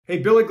Hey,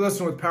 Billy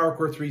Glisan with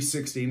Powercore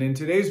 360, and in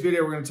today's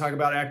video we're going to talk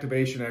about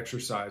activation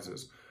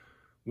exercises.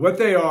 What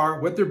they are,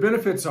 what their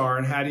benefits are,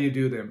 and how do you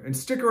do them. And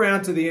stick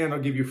around to the end,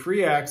 I'll give you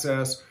free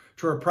access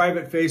to our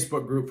private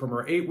Facebook group from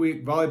our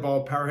 8-week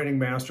volleyball power hitting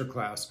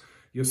masterclass.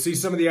 You'll see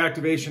some of the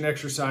activation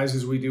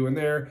exercises we do in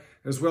there,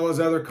 as well as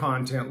other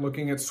content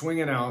looking at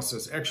swing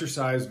analysis,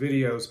 exercise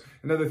videos,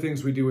 and other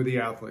things we do with the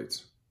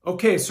athletes.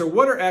 Okay, so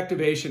what are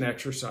activation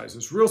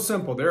exercises? Real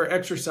simple. There are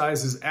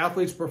exercises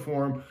athletes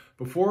perform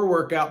before a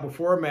workout,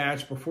 before a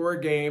match, before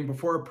a game,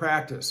 before a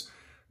practice.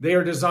 They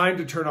are designed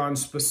to turn on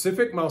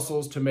specific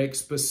muscles to make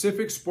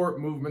specific sport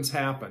movements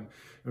happen.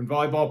 In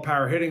volleyball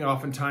power hitting,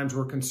 oftentimes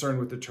we're concerned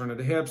with the turn of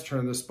the hips, turn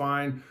of the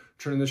spine,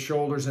 turn of the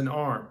shoulders and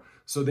arm.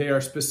 So they are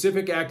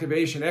specific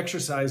activation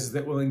exercises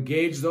that will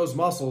engage those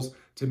muscles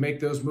to make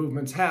those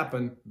movements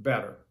happen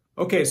better.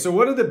 Okay, so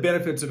what are the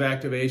benefits of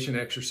activation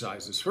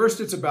exercises?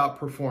 First, it's about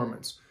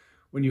performance.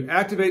 When you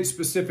activate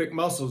specific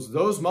muscles,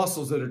 those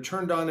muscles that are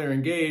turned on and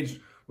engaged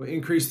will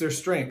increase their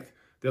strength.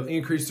 They'll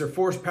increase their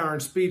force, power,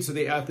 and speed so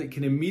the athlete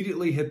can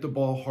immediately hit the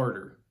ball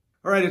harder.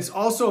 All right, it's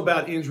also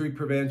about injury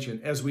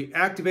prevention. As we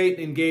activate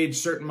and engage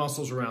certain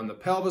muscles around the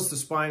pelvis, the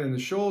spine, and the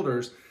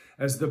shoulders,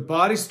 as the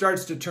body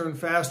starts to turn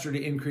faster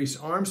to increase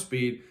arm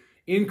speed,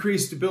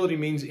 increased stability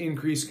means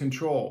increased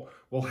control.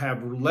 We'll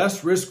have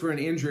less risk for an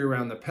injury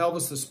around the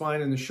pelvis, the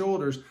spine, and the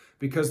shoulders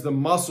because the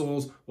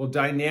muscles will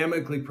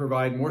dynamically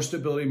provide more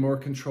stability, more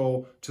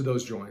control to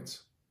those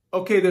joints.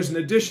 Okay, there's an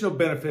additional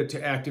benefit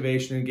to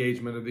activation and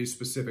engagement of these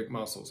specific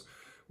muscles.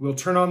 We'll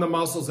turn on the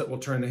muscles that will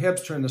turn the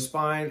hips, turn the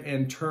spine,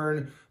 and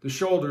turn the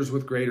shoulders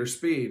with greater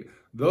speed.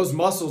 Those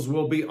muscles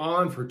will be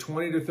on for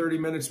 20 to 30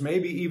 minutes,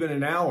 maybe even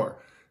an hour.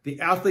 The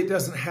athlete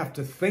doesn't have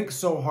to think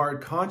so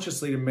hard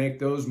consciously to make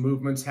those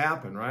movements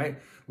happen, right?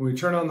 When we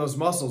turn on those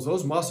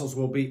muscles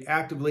will be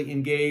actively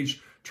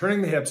engaged,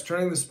 turning the hips,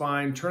 turning the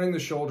spine, turning the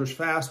shoulders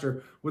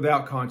faster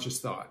without conscious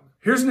thought.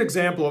 Here's an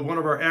example of one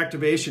of our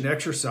activation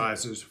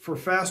exercises for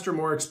faster,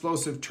 more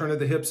explosive turn of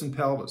the hips and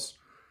pelvis.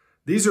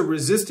 These are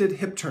resisted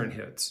hip turn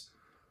hits.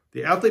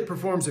 The athlete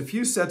performs a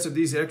few sets of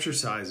these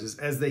exercises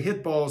as they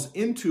hit balls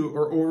into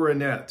or over a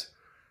net.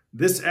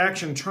 This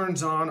action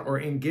turns on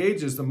or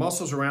engages the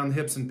muscles around the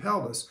hips and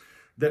pelvis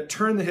that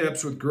turn the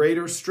hips with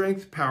greater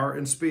strength, power,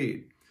 and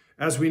speed.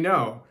 As we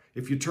know,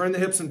 if you turn the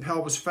hips and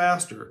pelvis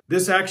faster,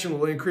 this action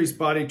will increase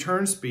body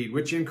turn speed,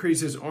 which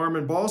increases arm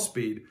and ball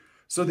speed,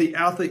 so the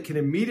athlete can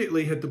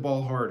immediately hit the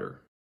ball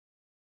harder.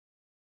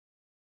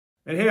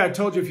 And hey, I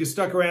told you if you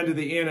stuck around to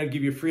the end, I'd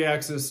give you free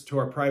access to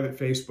our private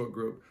Facebook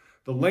group.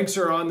 The links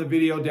are on the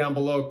video down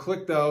below.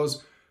 Click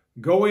those.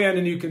 Go in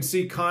and you can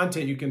see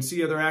content. You can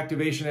see other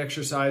activation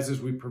exercises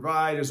we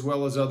provide, as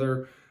well as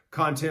other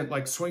content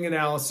like swing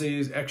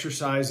analyses,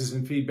 exercises,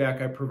 and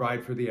feedback I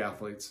provide for the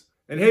athletes.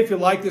 And hey, if you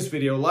like this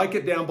video, like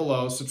it down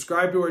below,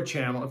 subscribe to our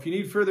channel. If you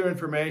need further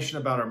information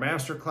about our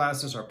master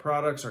classes, our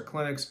products, our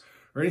clinics,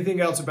 or anything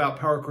else about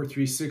Powercore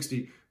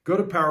 360, go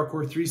to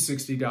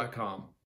powercore360.com.